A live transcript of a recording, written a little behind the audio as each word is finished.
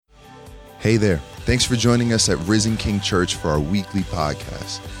Hey there. Thanks for joining us at Risen King Church for our weekly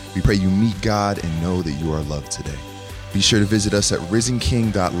podcast. We pray you meet God and know that you are loved today. Be sure to visit us at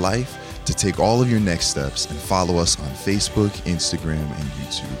risenking.life to take all of your next steps and follow us on Facebook, Instagram, and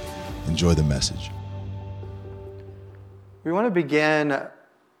YouTube. Enjoy the message. We want to begin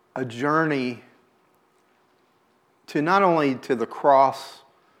a journey to not only to the cross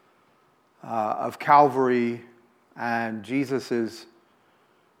of Calvary and Jesus'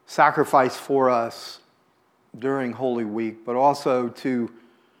 sacrifice for us during Holy Week, but also to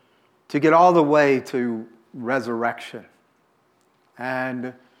get all the way to resurrection.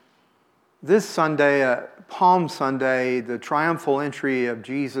 And this Sunday, Palm Sunday, the triumphal entry of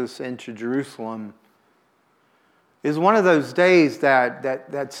Jesus into Jerusalem, is one of those days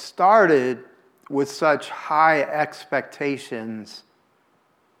that started with such high expectations,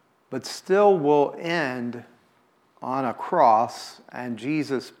 but still will end on a cross and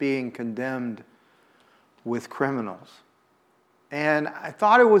Jesus being condemned with criminals. And I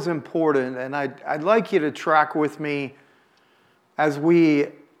thought it was important, and I'd like you to track with me as we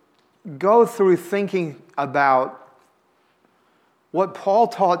go through thinking about what Paul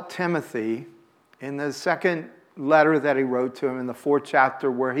taught Timothy in the second letter that he wrote to him in the 4th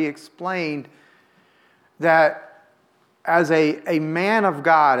chapter, where he explained that as a man of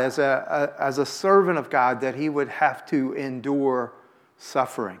God, as a servant of God, that he would have to endure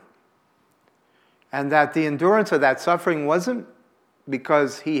suffering. And that the endurance of that suffering wasn't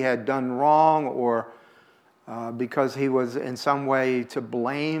because he had done wrong or because he was in some way to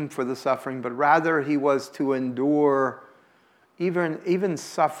blame for the suffering, but rather he was to endure even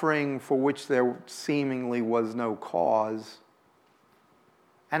suffering for which there seemingly was no cause.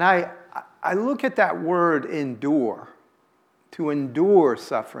 And I look at that word endure. To endure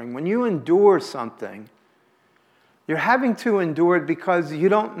suffering. When you endure something, you're having to endure it because you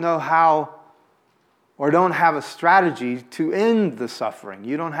don't know how or don't have a strategy to end the suffering.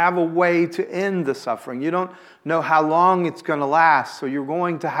 You don't have a way to end the suffering. You don't know how long it's going to last. So you're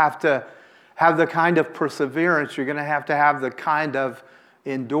going to have the kind of perseverance. You're going to have the kind of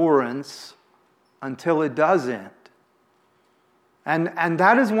endurance until it does end. And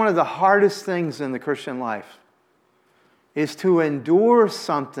that is one of the hardest things in the Christian life, is to endure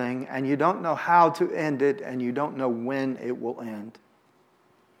something and you don't know how to end it and you don't know when it will end.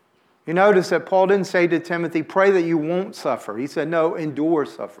 You notice that Paul didn't say to Timothy, pray that you won't suffer. He said, no, endure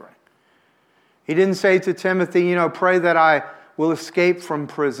suffering. He didn't say to Timothy, pray that I will escape from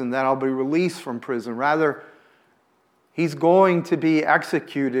prison, that I'll be released from prison. Rather, he's going to be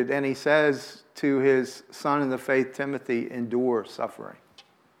executed, and he says to his son in the faith, Timothy, endure suffering.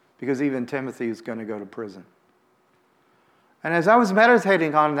 Because even Timothy is going to go to prison. And as I was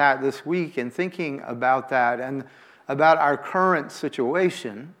meditating on that this week and thinking about that and about our current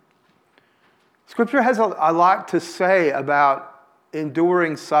situation, Scripture has a lot to say about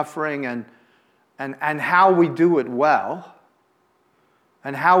enduring suffering and how we do it well,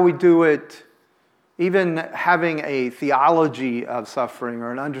 and how we do it even having a theology of suffering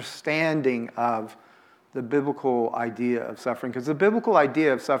or an understanding of the biblical idea of suffering. Because the biblical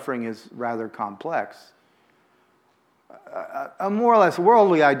idea of suffering is rather complex. A more or less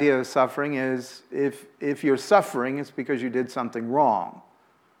worldly idea of suffering is if you're suffering, it's because you did something wrong,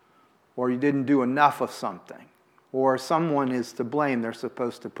 or you didn't do enough of something, or someone is to blame. They're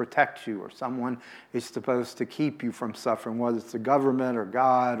supposed to protect you, or someone is supposed to keep you from suffering, whether it's the government or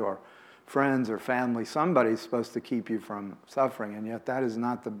God or friends or family. Somebody's supposed to keep you from suffering, and yet that is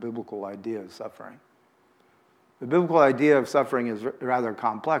not the biblical idea of suffering. The biblical idea of suffering is rather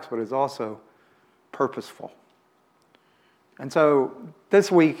complex, but it's also purposeful. And so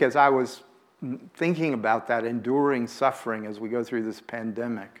this week, as I was thinking about that, enduring suffering as we go through this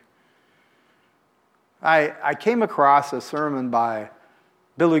pandemic, I came across a sermon by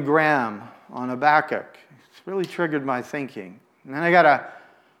Billy Graham on Habakkuk. It's really triggered my thinking. And then I got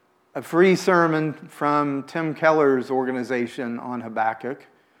a free sermon from Tim Keller's organization on Habakkuk.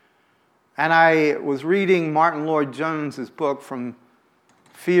 And I was reading Martin Lloyd-Jones's book, From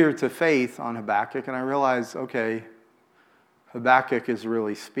Fear to Faith, on Habakkuk, and I realized, okay, Habakkuk is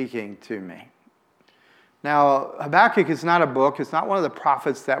really speaking to me. Now, Habakkuk is not a book. It's not one of the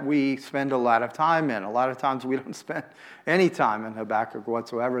prophets that we spend a lot of time in. A lot of times we don't spend any time in Habakkuk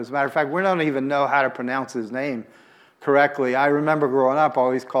whatsoever. As a matter of fact, we don't even know how to pronounce his name correctly. I remember growing up, I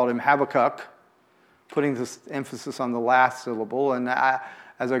always called him Habakkuk, putting this emphasis on the last syllable. And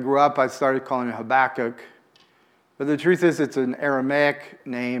as I grew up, I started calling him Habakkuk. But the truth is, it's an Aramaic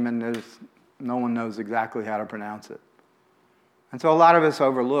name, and no one knows exactly how to pronounce it. And so a lot of us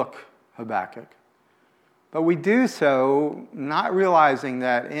overlook Habakkuk. But we do so not realizing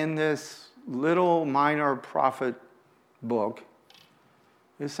that in this little minor prophet book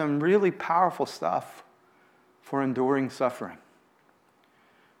is some really powerful stuff for enduring suffering.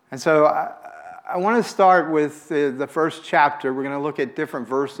 And so I want to start with the first chapter. We're going to look at different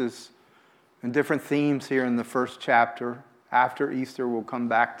verses and different themes here in the first chapter. After Easter, we'll come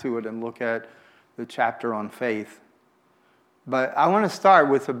back to it and look at the chapter on faith. But I want to start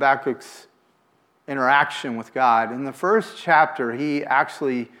with Habakkuk's interaction with God. In the first chapter, he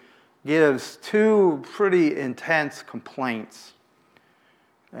actually gives two pretty intense complaints.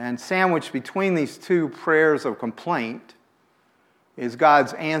 And sandwiched between these two prayers of complaint is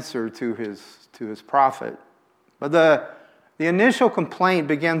God's answer to his prophet. But the initial complaint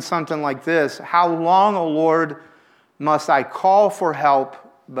begins something like this: "How long, O Lord, must I call for help,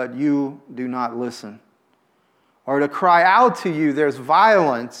 but you do not listen? Or to cry out to you, there's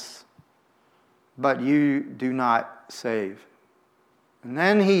violence, but you do not save." And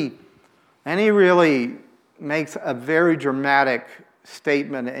then he really makes a very dramatic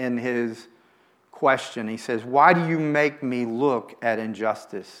statement in his question. He says, "Why do you make me look at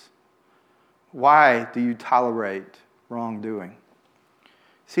injustice? Why do you tolerate wrongdoing?"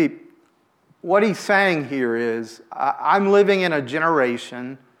 See, what he's saying here is, I'm living in a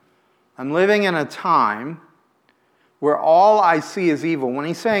generation, I'm living in a time where all I see is evil. When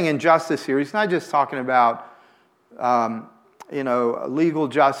he's saying injustice here, he's not just talking about legal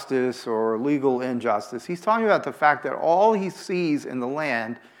justice or legal injustice. He's talking about the fact that all he sees in the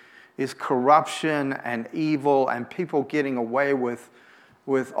land is corruption and evil and people getting away with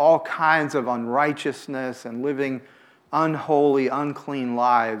all kinds of unrighteousness and living unholy, unclean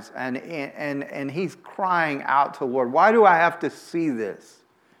lives. And he's crying out to the Lord, "Why do I have to see this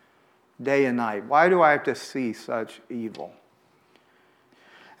day and night? Why do I have to see such evil?"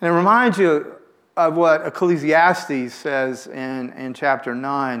 And it reminds you of what Ecclesiastes says in chapter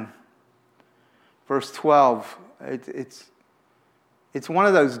 9, verse 12. It's one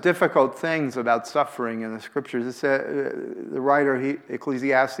of those difficult things about suffering in the Scriptures. The writer,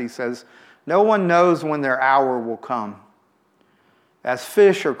 Ecclesiastes, says, "No one knows when their hour will come. As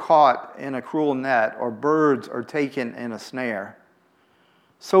fish are caught in a cruel net, or birds are taken in a snare,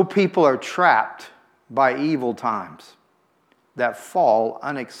 so people are trapped by evil times that fall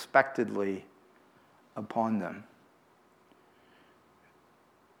unexpectedly upon them."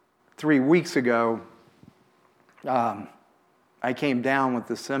 3 weeks ago, I came down with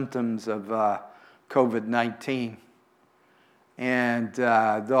the symptoms of COVID-19. And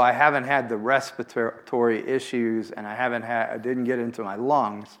though I haven't had the respiratory issues and I didn't get into my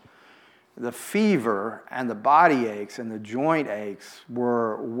lungs, the fever and the body aches and the joint aches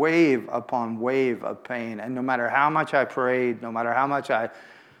were wave upon wave of pain. And no matter how much I prayed, no matter how much I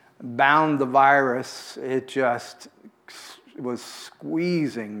bound the virus, it just was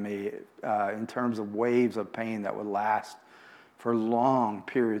squeezing me in terms of waves of pain that would last for long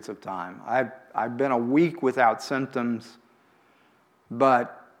periods of time. I've been a week without symptoms,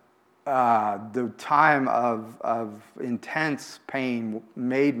 but the time of intense pain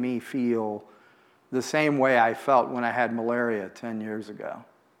made me feel the same way I felt when I had malaria 10 years ago.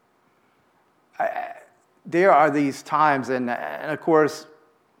 There are these times, and of course,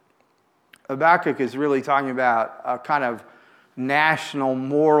 Habakkuk is really talking about a kind of national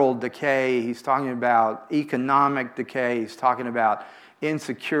moral decay. He's talking about economic decay. He's talking about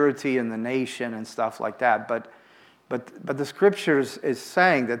insecurity in the nation and stuff like that. But the Scriptures is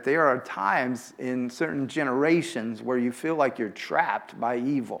saying that there are times in certain generations where you feel like you're trapped by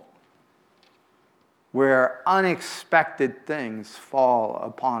evil, where unexpected things fall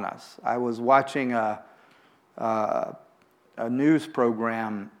upon us. I was watching a news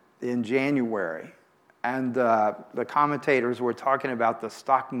program in January, and the commentators were talking about the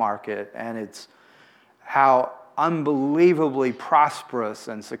stock market and it's how unbelievably prosperous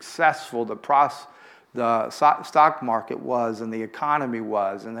and successful the stock market was and the economy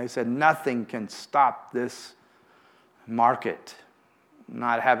was. And they said nothing can stop this market,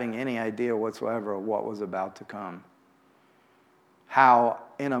 not having any idea whatsoever of what was about to come. How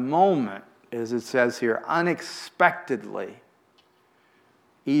in a moment, as it says here, unexpectedly,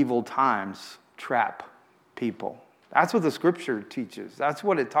 evil times trap people. That's what the Scripture teaches. That's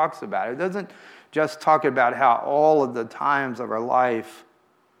what it talks about. It doesn't just talk about how all of the times of our life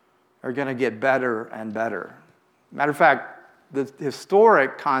are going to get better and better. Matter of fact, the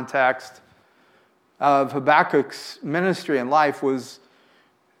historic context of Habakkuk's ministry and life was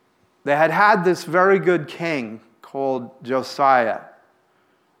they had this very good king called Josiah.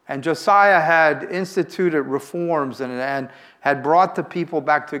 And Josiah had instituted reforms and had brought the people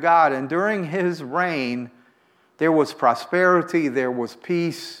back to God. And during his reign, there was prosperity, there was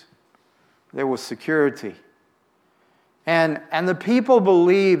peace, There was security. And the people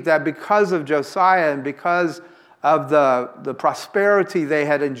believed that because of Josiah and because of the prosperity they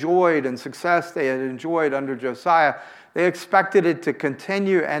had enjoyed and success they had enjoyed under Josiah, they expected it to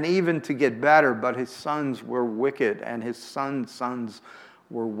continue and even to get better, but his sons were wicked, and his sons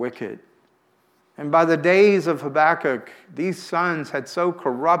were wicked. And by the days of Habakkuk, these sons had so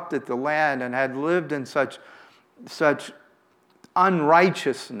corrupted the land and had lived in such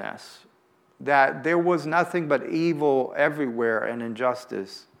unrighteousness that there was nothing but evil everywhere and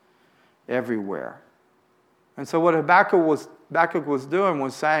injustice everywhere. And so what Habakkuk was doing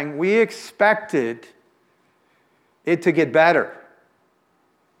was saying, we expected it to get better,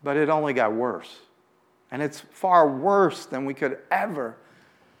 but it only got worse. And it's far worse than we could ever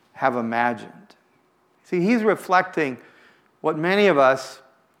have imagined. See, he's reflecting what many of us,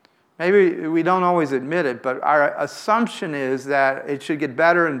 maybe we don't always admit it, but our assumption is that it should get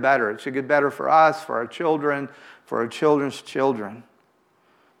better and better. It should get better for us, for our children, for our children's children.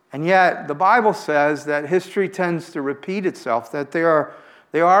 And yet, the Bible says that history tends to repeat itself, that there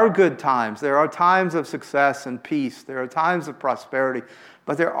are good times. There are times of success and peace. There are times of prosperity.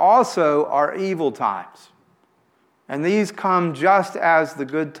 But there also are evil times. And these come just as the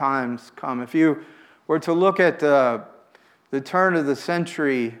good times come. If you were to look at the turn of the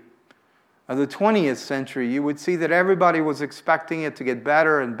century, of the 20th century, you would see that everybody was expecting it to get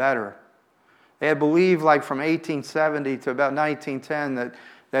better and better. They had believed, like from 1870 to about 1910,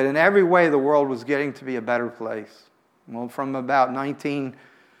 that in every way the world was getting to be a better place. Well, from about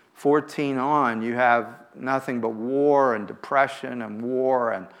 1914 on, you have nothing but war and depression and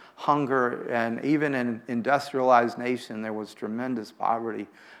war and hunger, and even in industrialized nation, there was tremendous poverty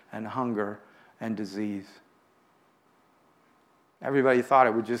and hunger and disease. Everybody thought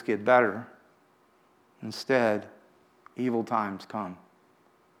it would just get better. Instead, evil times come.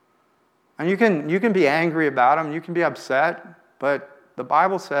 And you can be angry about them, you can be upset, but the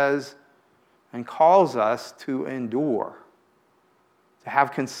Bible says and calls us to endure, to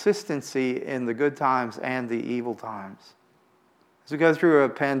have consistency in the good times and the evil times. As we go through a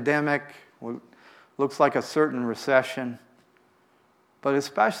pandemic, what looks like a certain recession, but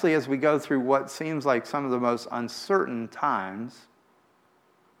especially as we go through what seems like some of the most uncertain times,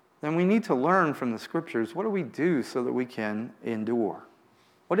 then we need to learn from the Scriptures, what do we do so that we can endure?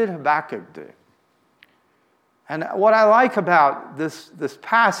 What did Habakkuk do? And what I like about this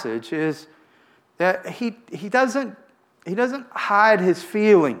passage is that he doesn't hide his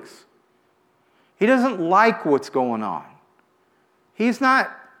feelings. He doesn't like what's going on. He's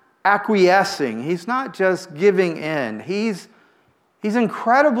not acquiescing. He's not just giving in. He's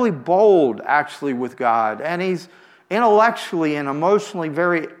incredibly bold, actually, with God, and he's intellectually and emotionally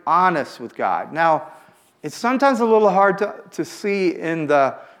very honest with God. Now, it's sometimes a little hard to see in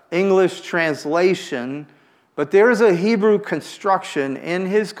the English translation, but there is a Hebrew construction in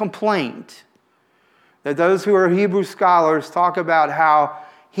his complaint that those who are Hebrew scholars talk about how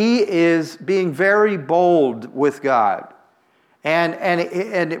he is being very bold with God.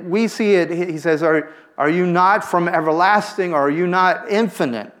 And we see it, he says, are you not from everlasting, or are you not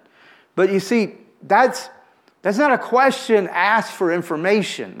infinite? But you see, that's not a question asked for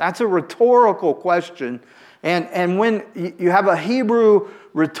information. That's a rhetorical question. And when you have a Hebrew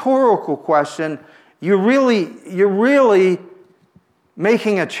rhetorical question, you're really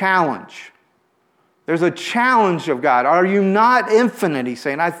making a challenge. There's a challenge of God. Are you not infinite? He's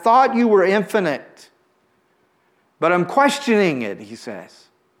saying, I thought you were infinite, but I'm questioning it, he says.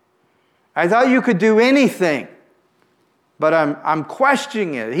 I thought you could do anything, but I'm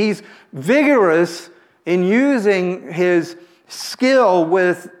questioning it. He's vigorous in using his skill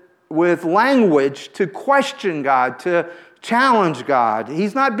with language to question God, to challenge God.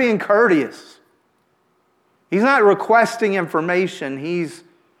 He's not being courteous. He's not requesting information. He's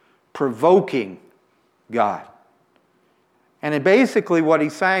provoking God. And basically what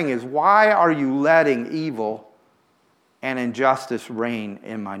he's saying is, why are you letting evil and injustice reign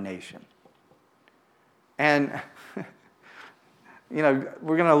in my nation? And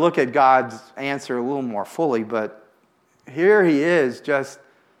we're going to look at God's answer a little more fully, but here he is just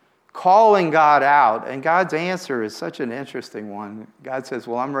calling God out, and God's answer is such an interesting one. God says,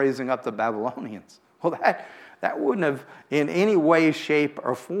 well, I'm raising up the Babylonians. Well, that wouldn't have in any way, shape,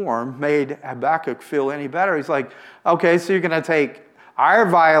 or form made Habakkuk feel any better. He's like, okay, so you're going to take our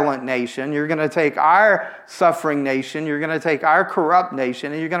violent nation, you're going to take our suffering nation, you're going to take our corrupt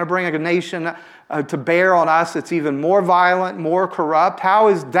nation, and you're going to bring a nation to bear on us that's even more violent, more corrupt. How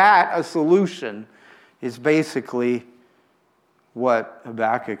is that a solution? Is basically what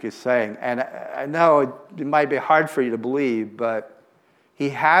Habakkuk is saying. And I know it might be hard for you to believe, but he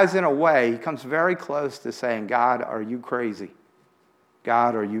has, in a way, he comes very close to saying, God, are you crazy?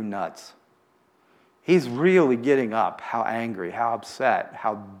 God, are you nuts? He's really getting up how angry, how upset,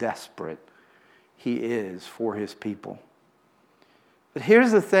 how desperate he is for his people. But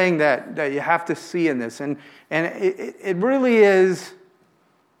here's the thing that you have to see in this, and it really is,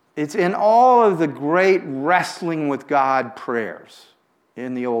 it's in all of the great wrestling with God prayers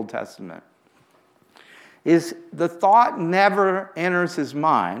in the Old Testament, is the thought never enters his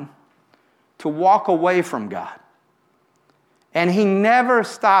mind to walk away from God. And he never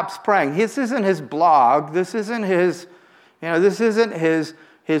stops praying. This isn't his blog. This isn't his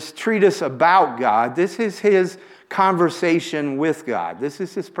treatise about God. This is his conversation with God. This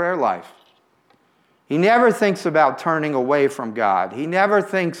is his prayer life. He never thinks about turning away from God. He never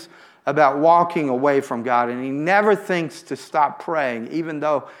thinks about walking away from God. And he never thinks to stop praying, even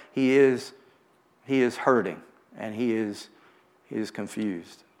though he is hurting and he is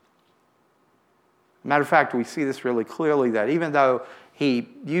confused. Matter of fact, we see this really clearly, that even though he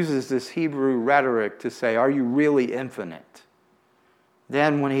uses this Hebrew rhetoric to say, are you really infinite?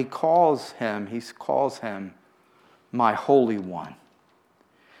 Then when he calls him my Holy One.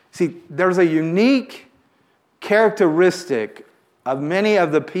 See, there's a unique characteristic of many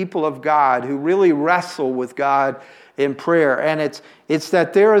of the people of God who really wrestle with God in prayer, and it's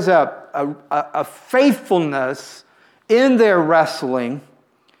that there is a faithfulness in their wrestling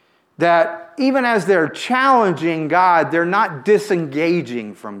that even as they're challenging God, they're not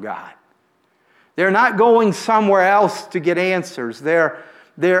disengaging from God. They're not going somewhere else to get answers.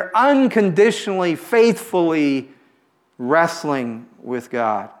 They're unconditionally, faithfully wrestling with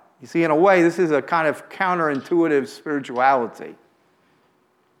God. You see, in a way, this is a kind of counterintuitive spirituality.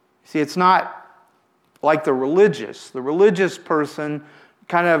 See, it's not like the religious. The religious person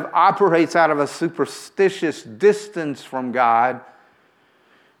kind of operates out of a superstitious distance from God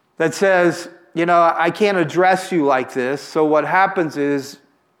that says, I can't address you like this. So what happens is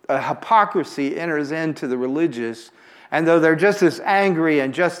a hypocrisy enters into the religious, and though they're just as angry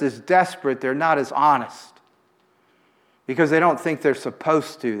and just as desperate, they're not as honest. Because they don't think they're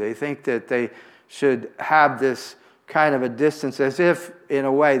supposed to. They think that they should have this kind of a distance, as if, in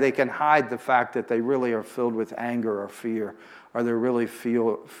a way, they can hide the fact that they really are filled with anger or fear, or they're really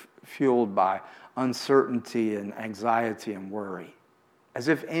fueled by uncertainty and anxiety and worry. As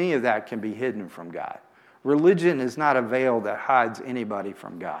if any of that can be hidden from God. Religion is not a veil that hides anybody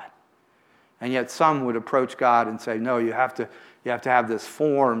from God. And yet some would approach God and say, no, you have to have this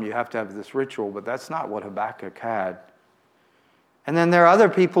form, you have to have this ritual, but that's not what Habakkuk had. And then there are other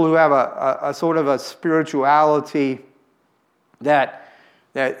people who have a sort of a spirituality that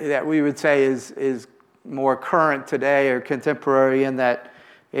we would say is more current today or contemporary, in that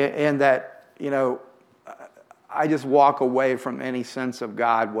I just walk away from any sense of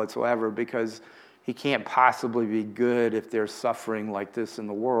God whatsoever, because he can't possibly be good if there's suffering like this in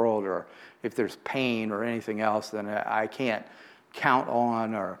the world, or if there's pain or anything else. Then I can't count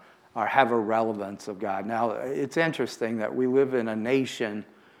on or have a relevance of God. Now, it's interesting that we live in a nation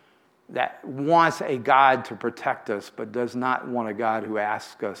that wants a God to protect us, but does not want a God who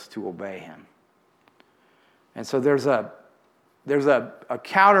asks us to obey him. And so there's a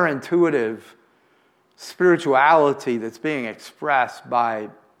counterintuitive spirituality that's being expressed by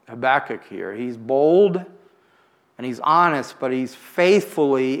Habakkuk here. He's bold and he's honest, but he's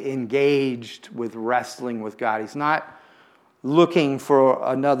faithfully engaged with wrestling with God. He's not looking for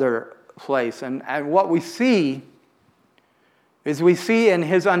another place. And what we see is in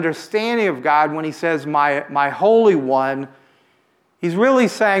his understanding of God, when he says, my Holy One, he's really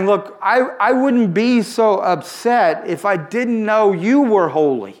saying, look, I wouldn't be so upset if I didn't know you were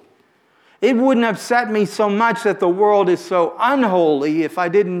holy. It wouldn't upset me so much that the world is so unholy if I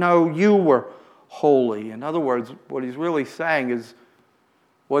didn't know you were holy. In other words, what he's really saying is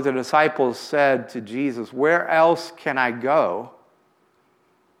what the disciples said to Jesus: where else can I go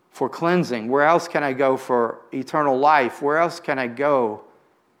for cleansing? Where else can I go for eternal life? Where else can I go?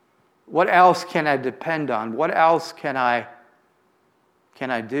 What else can I depend on? What else can I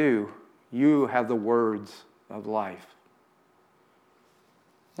do? You have the words of life.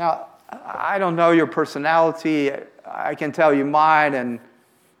 Now, I don't know your personality. I can tell you mine, and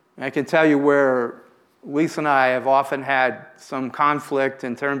I can tell you where Lisa and I have often had some conflict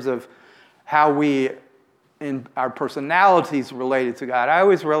in terms of how in our personalities related to God. I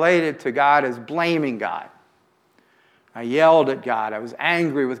always related to God as blaming God. I yelled at God. I was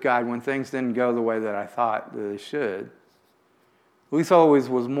angry with God when things didn't go the way that I thought that they should. Lisa always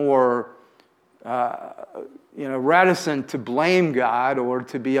was more, reticent to blame God or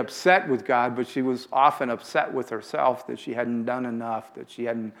to be upset with God, but she was often upset with herself that she hadn't done enough, that she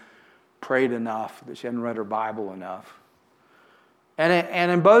hadn't prayed enough, that she hadn't read her Bible enough.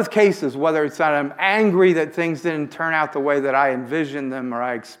 And in both cases, whether it's that I'm angry that things didn't turn out the way that I envisioned them or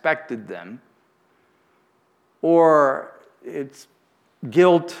I expected them, or it's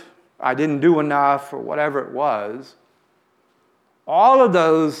guilt, I didn't do enough, or whatever it was, all of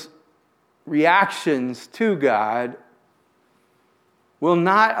those reactions to God will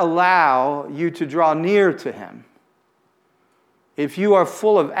not allow you to draw near to Him. If you are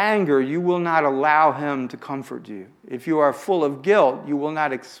full of anger, you will not allow Him to comfort you. If you are full of guilt, you will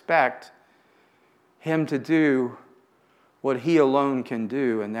not expect Him to do what He alone can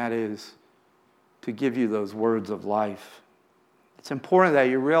do, and that is to give you those words of life. It's important that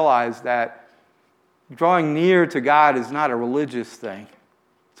you realize that drawing near to God is not a religious thing.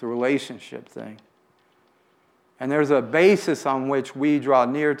 It's a relationship thing. And there's a basis on which we draw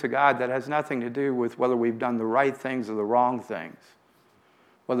near to God that has nothing to do with whether we've done the right things or the wrong things,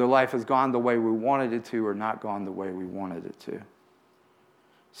 whether life has gone the way we wanted it to or not gone the way we wanted it to.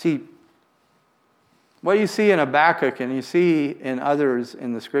 See, what you see in Habakkuk and you see in others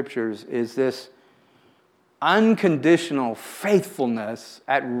in the Scriptures is this unconditional faithfulness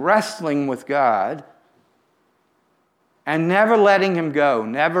at wrestling with God and never letting Him go,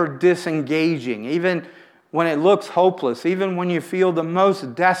 never disengaging, even when it looks hopeless, even when you feel the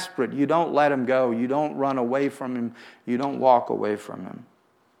most desperate, you don't let Him go. You don't run away from Him. You don't walk away from Him.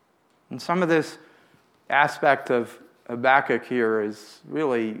 And some of this aspect of Habakkuk here is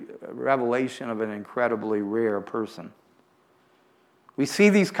really a revelation of an incredibly rare person. We see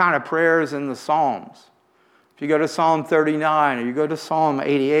these kind of prayers in the Psalms. If you go to Psalm 39 or you go to Psalm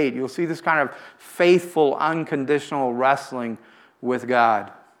 88, you'll see this kind of faithful, unconditional wrestling with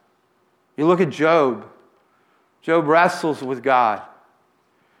God. You look at Job. Job wrestles with God.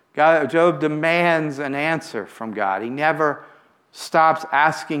 Job demands an answer from God. He never stops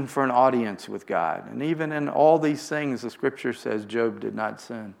asking for an audience with God. And even in all these things, the Scripture says Job did not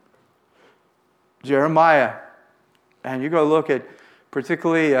sin. Jeremiah, and you go look at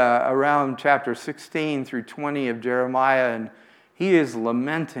particularly around chapter 16 through 20 of Jeremiah, and he is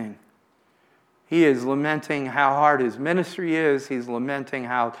lamenting. He is lamenting how hard his ministry is. He's lamenting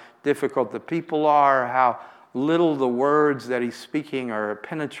how difficult the people are, how little the words that he's speaking are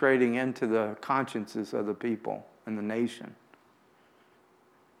penetrating into the consciences of the people and the nation.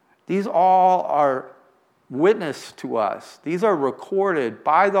 These all are witnessed to us. These are recorded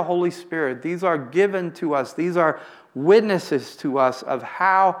by the Holy Spirit. These are given to us. These are witnesses to us of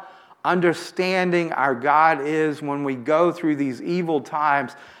how understanding our God is when we go through these evil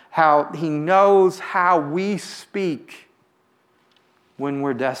times, how He knows how we speak when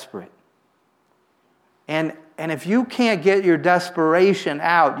we're desperate. And if you can't get your desperation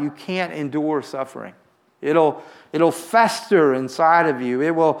out, you can't endure suffering. It'll fester inside of you.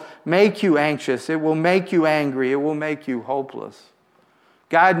 It will make you anxious. It will make you angry. It will make you hopeless.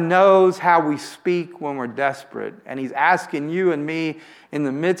 God knows how we speak when we're desperate. And He's asking you and me in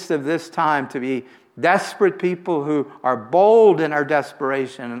the midst of this time to be desperate people who are bold in our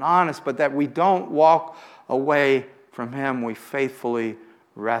desperation and honest, but that we don't walk away from Him. We faithfully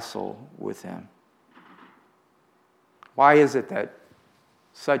wrestle with Him. Why is it that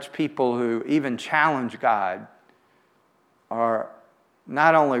such people who even challenge God are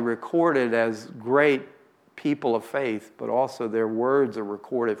not only recorded as great people of faith, but also their words are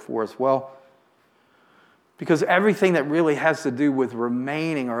recorded for us? Well, because everything that really has to do with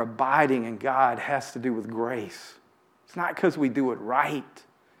remaining or abiding in God has to do with grace. It's not because we do it right.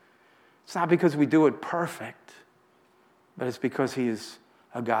 It's not because we do it perfect, but it's because He is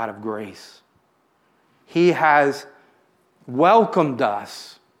a God of grace. He has welcomed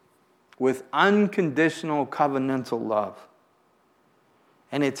us with unconditional covenantal love.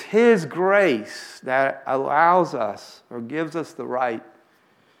 And it's His grace that allows us or gives us the right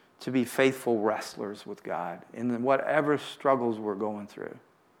to be faithful wrestlers with God in whatever struggles we're going through.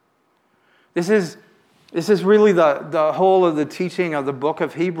 This is really the whole of the teaching of the book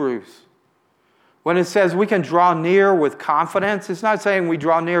of Hebrews. When it says we can draw near with confidence, it's not saying we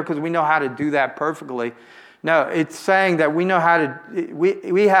draw near because we know how to do that perfectly. No, it's saying that we know how to,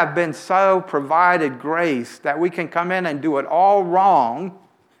 we have been so provided grace that we can come in and do it all wrong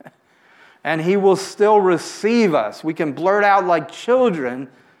and He will still receive us. We can blurt out like children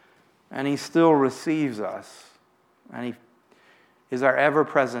and He still receives us. And He is our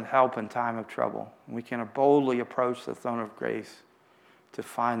ever-present help in time of trouble. We can boldly approach the throne of grace to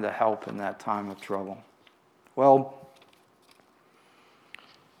find the help in that time of trouble. Well,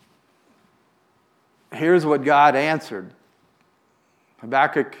 here's what God answered.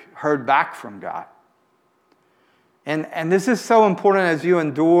 Habakkuk heard back from God. And this is so important as you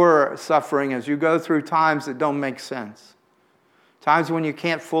endure suffering, as you go through times that don't make sense. Times when you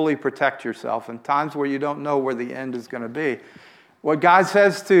can't fully protect yourself, and times where you don't know where the end is going to be. What God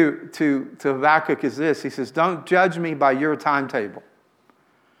says to Habakkuk is this. He says, don't judge me by your timetable.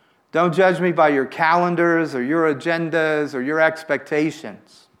 Don't judge me by your calendars or your agendas or your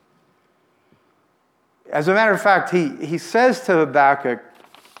expectations. As a matter of fact, he says to Habakkuk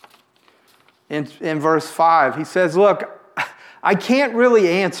in verse 5, he says, look, I can't really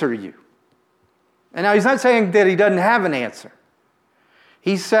answer you. And now he's not saying that he doesn't have an answer.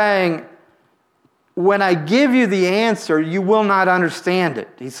 He's saying, when I give you the answer, you will not understand it.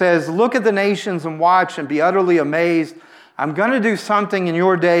 He says, look at the nations and watch and be utterly amazed. I'm going to do something in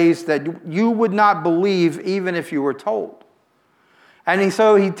your days that you would not believe even if you were told. And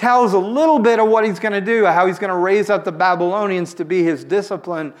so he tells a little bit of what he's going to do, how he's going to raise up the Babylonians to be his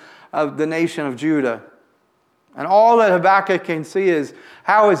discipline of the nation of Judah. And all that Habakkuk can see is,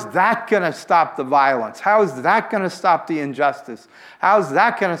 how is that going to stop the violence? How is that going to stop the injustice? How is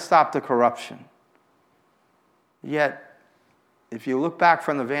that going to stop the corruption? Yet, if you look back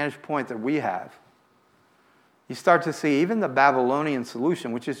from the vantage point that we have, you start to see even the Babylonian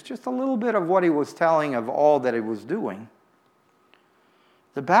solution, which is just a little bit of what he was telling of all that he was doing.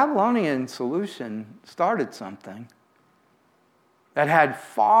 The Babylonian solution started something that had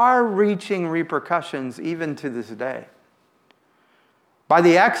far-reaching repercussions even to this day. By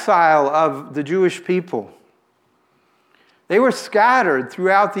the exile of the Jewish people, they were scattered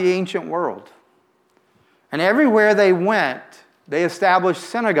throughout the ancient world. And everywhere they went, they established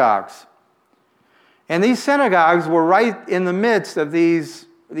synagogues. And these synagogues were right in the midst of these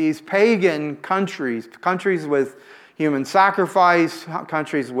pagan countries, countries with human sacrifice,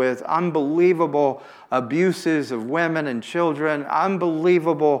 countries with unbelievable abuses of women and children,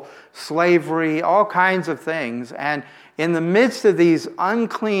 unbelievable slavery, all kinds of things. And in the midst of these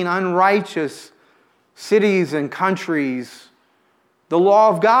unclean, unrighteous cities and countries, the law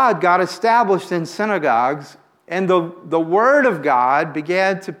of God got established in synagogues, and the word of God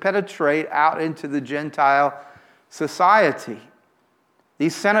began to penetrate out into the Gentile society.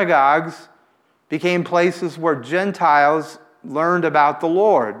 These synagogues became places where Gentiles learned about the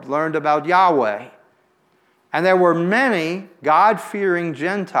Lord, learned about Yahweh. And there were many God-fearing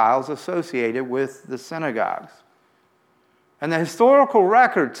Gentiles associated with the synagogues. And the historical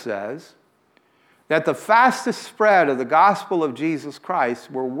record says that the fastest spread of the gospel of Jesus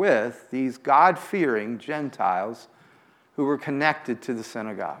Christ were with these God-fearing Gentiles who were connected to the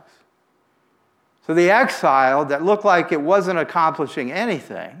synagogues. So the exile that looked like it wasn't accomplishing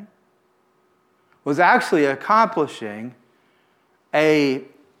anything was actually accomplishing a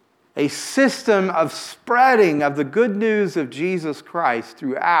system of spreading of the good news of Jesus Christ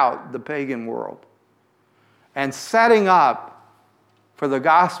throughout the pagan world and setting up for the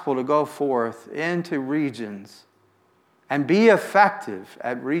gospel to go forth into regions and be effective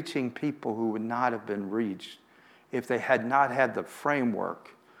at reaching people who would not have been reached if they had not had the framework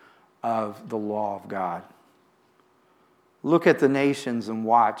of the law of God. Look at the nations and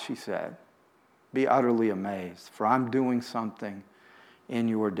watch, he said. Be utterly amazed, for I'm doing something in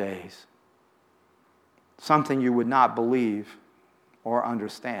your days. Something you would not believe or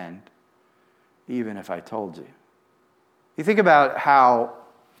understand, even if I told you. You think about how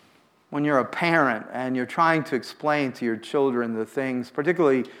when you're a parent and you're trying to explain to your children the things,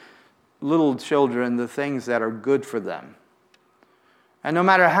 particularly little children, the things that are good for them. And no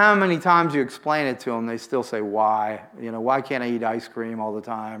matter how many times you explain it to them, they still say, why? Why can't I eat ice cream all the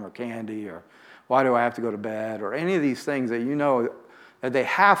time or candy, or why do I have to go to bed, or any of these things that you know that they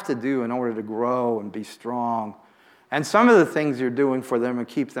have to do in order to grow and be strong. And some of the things you're doing for them and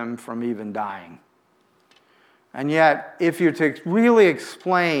keep them from even dying. And yet, if you're to really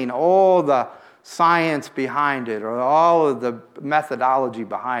explain all the science behind it or all of the methodology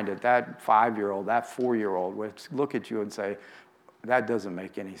behind it, that 5-year-old, that 4-year-old would look at you and say, that doesn't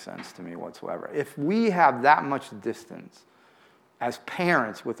make any sense to me whatsoever. If we have that much distance as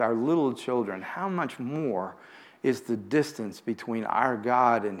parents with our little children, how much more is the distance between our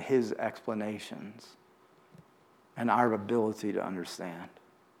God and his explanations and our ability to understand?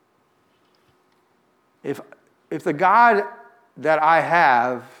 If the God that I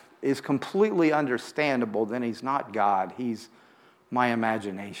have is completely understandable, then he's not God, he's my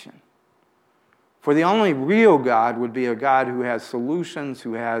imagination. For the only real God would be a God who has solutions,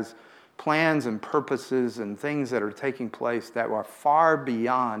 who has plans and purposes and things that are taking place that are far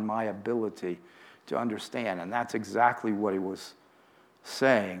beyond my ability to understand. And that's exactly what he was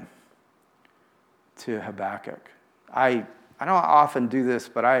saying to Habakkuk. I don't often do this,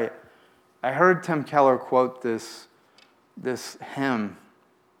 but I heard Tim Keller quote this hymn,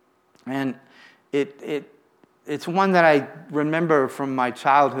 and it's one that I remember from my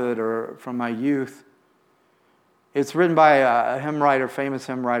childhood or from my youth. It's written by a hymn writer, famous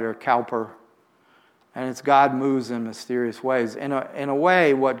hymn writer, Cowper, and it's God moves in mysterious ways. In a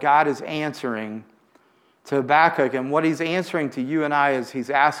way, what God is answering to Habakkuk and what he's answering to you and I as he's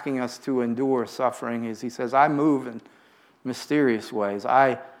asking us to endure suffering is he says, I move in mysterious ways.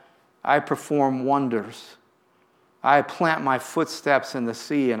 I perform wonders. I plant my footsteps in the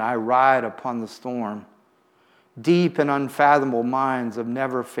sea and I ride upon the storm. Deep and unfathomable minds of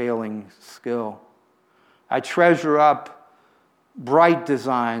never-failing skill. I treasure up bright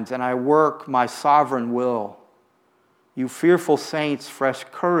designs and I work my sovereign will. You fearful saints, fresh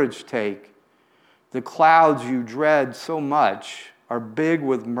courage take. The clouds you dread so much are big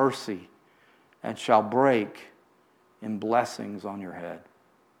with mercy and shall break in blessings on your head.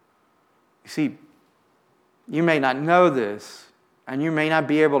 You see, you may not know this and you may not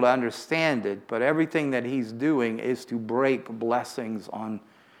be able to understand it, but everything that he's doing is to break blessings on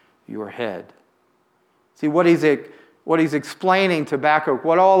your head. See, what he's explaining to Habakkuk,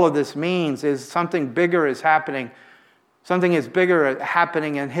 what all of this means is something bigger is happening. Something is bigger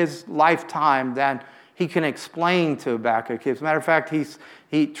happening in his lifetime than he can explain to Habakkuk. As a matter of fact,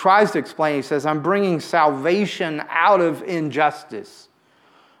 he tries to explain. He says, I'm bringing salvation out of injustice.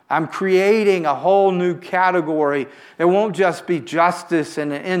 I'm creating a whole new category. It won't just be justice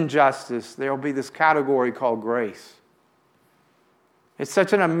and injustice. There will be this category called grace. It's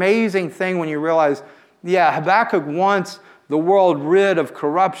such an amazing thing when you realize, yeah, Habakkuk wants the world rid of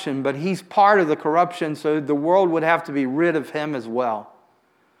corruption, but he's part of the corruption, so the world would have to be rid of him as well.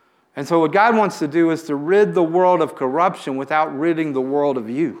 And so what God wants to do is to rid the world of corruption without ridding the world of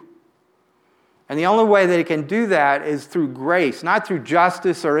you. And the only way that he can do that is through grace, not through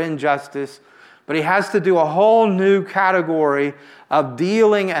justice or injustice, but he has to do a whole new category of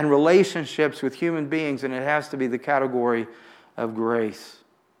dealing and relationships with human beings, and it has to be the category of grace.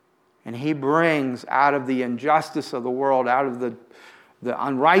 And he brings out of the injustice of the world, out of the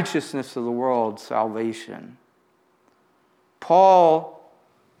unrighteousness of the world, salvation. Paul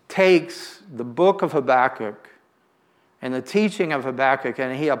takes the book of Habakkuk and the teaching of Habakkuk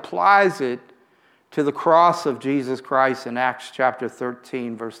and he applies it to the cross of Jesus Christ in Acts chapter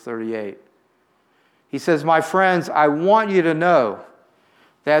 13, verse 38. He says, my friends, I want you to know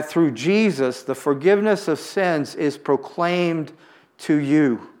that through Jesus, the forgiveness of sins is proclaimed to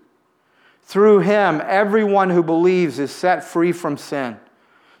you. Through him, everyone who believes is set free from sin.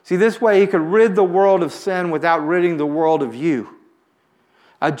 See, this way he could rid the world of sin without ridding the world of you.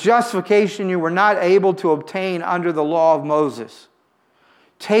 A justification you were not able to obtain under the law of Moses.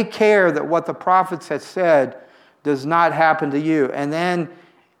 Take care that what the prophets had said does not happen to you. And then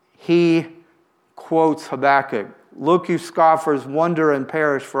he quotes Habakkuk. Look, you scoffers, wonder and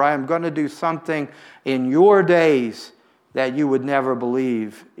perish, for I am going to do something in your days that you would never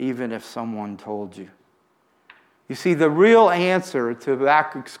believe, even if someone told you. You see, the real answer to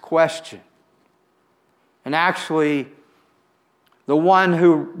Habakkuk's question, and actually the one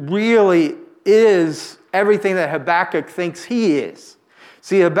who really is everything that Habakkuk thinks he is.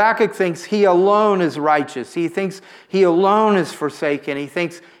 See, Habakkuk thinks he alone is righteous. He thinks he alone is forsaken. He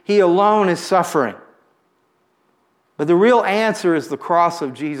thinks he alone is suffering. But the real answer is the cross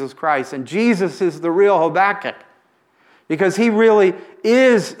of Jesus Christ. And Jesus is the real Habakkuk. Because he really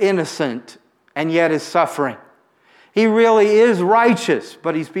is innocent and yet is suffering. He really is righteous,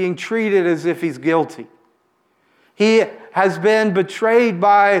 but he's being treated as if he's guilty. He has been betrayed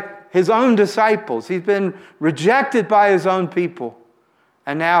by his own disciples. He's been rejected by his own people.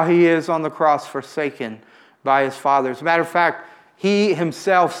 And now he is on the cross forsaken by his Father. As a matter of fact, he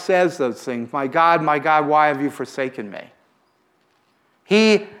himself says those things. My God, why have you forsaken me?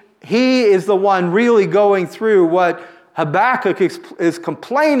 He is the one really going through what Habakkuk is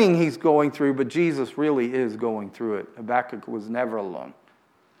complaining he's going through, but Jesus really is going through it. Habakkuk was never alone.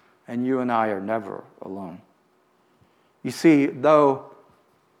 And you and I are never alone. You see, though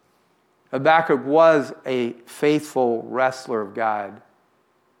Habakkuk was a faithful wrestler of God,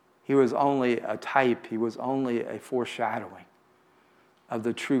 he was only a type, he was only a foreshadowing of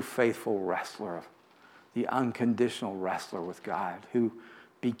the true faithful wrestler, the unconditional wrestler with God, who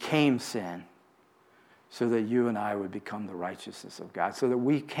became sin so that you and I would become the righteousness of God, so that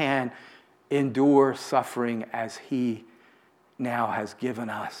we can endure suffering as he now has given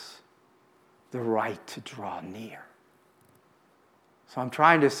us the right to draw near. So I'm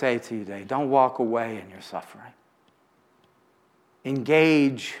trying to say to you today, don't walk away in your suffering.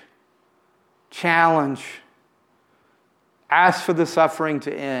 Engage challenge, ask for the suffering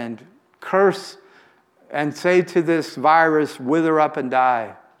to end, curse and say to this virus, wither up and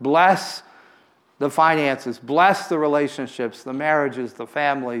die. Bless the finances, bless the relationships, the marriages, the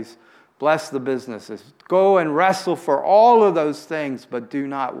families, bless the businesses. Go and wrestle for all of those things, but do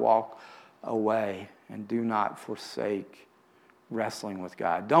not walk away and do not forsake wrestling with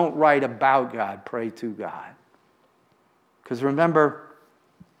God. Don't write about God, pray to God. Because remember,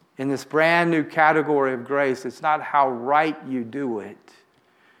 in this brand new category of grace, it's not how right you do it,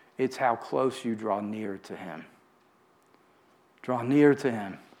 it's how close you draw near to Him. Draw near to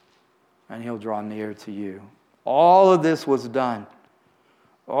Him, and He'll draw near to you. All of this was done.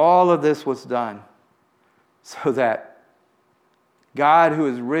 All of this was done so that God, who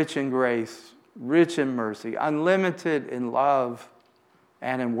is rich in grace, rich in mercy, unlimited in love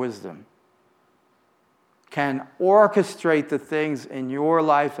and in wisdom, can orchestrate the things in your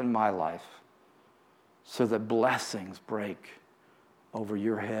life and my life so that blessings break over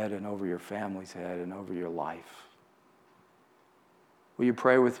your head and over your family's head and over your life. Will you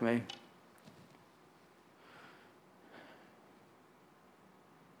pray with me?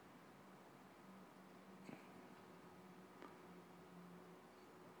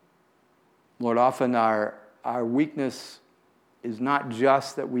 Lord, often our weakness is not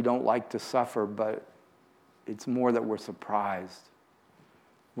just that we don't like to suffer, but it's more that we're surprised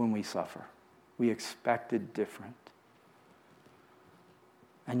when we suffer. We expected different.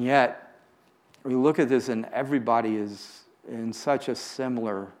 And yet, we look at this and everybody is in such a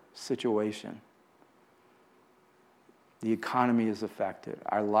similar situation. The economy is affected.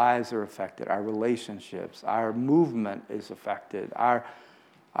 Our lives are affected. Our relationships, our movement is affected. Our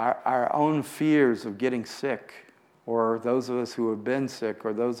own fears of getting sick, or those of us who have been sick,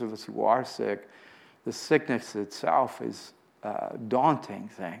 or those of us who are sick, the sickness itself is a daunting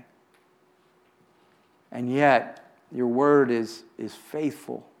thing. And yet, your word is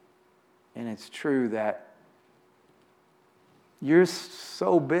faithful, and it's true that you're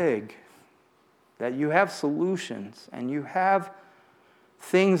so big that you have solutions, and you have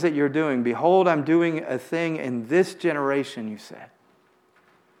things that you're doing. Behold, I'm doing a thing in this generation, you said,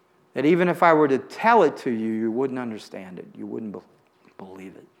 that even if I were to tell it to you, you wouldn't understand it. You wouldn't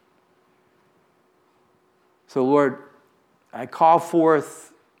believe it. So, Lord, I call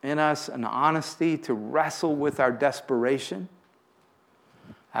forth in us an honesty to wrestle with our desperation.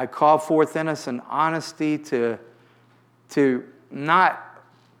 I call forth in us an honesty to not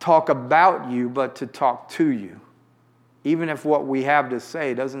talk about you, but to talk to you. Even if what we have to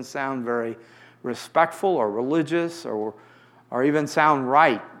say doesn't sound very respectful or religious or even sound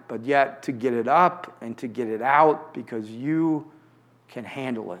right, but yet to get it up and to get it out because you can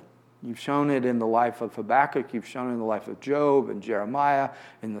handle it. You've shown it in the life of Habakkuk. You've shown it in the life of Job and Jeremiah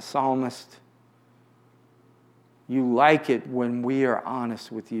and the psalmist. You like it when we are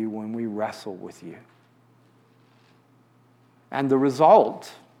honest with you, when we wrestle with you. And the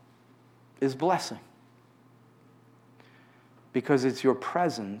result is blessing. Because it's your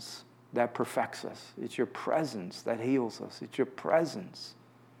presence that perfects us. It's your presence that heals us. It's your presence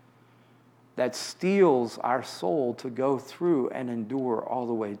that steels our soul to go through and endure all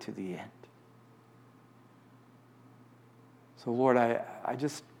the way to the end. So, Lord, I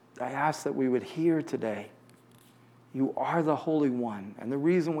ask that we would hear today, you are the Holy One. And the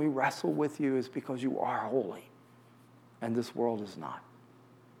reason we wrestle with you is because you are holy, and this world is not.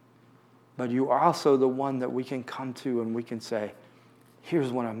 But you are also the one that we can come to and we can say,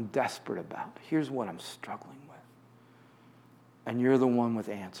 here's what I'm desperate about. Here's what I'm struggling with. And you're the one with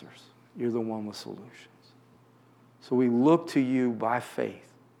answers. You're the one with solutions. So we look to you by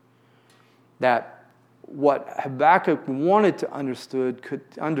faith that what Habakkuk wanted to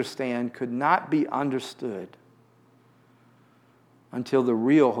understand could not be understood until the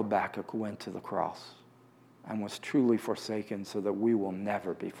real Habakkuk went to the cross and was truly forsaken so that we will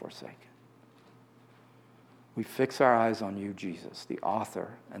never be forsaken. We fix our eyes on you, Jesus, the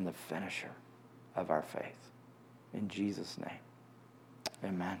author and the finisher of our faith. In Jesus' name,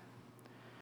 amen.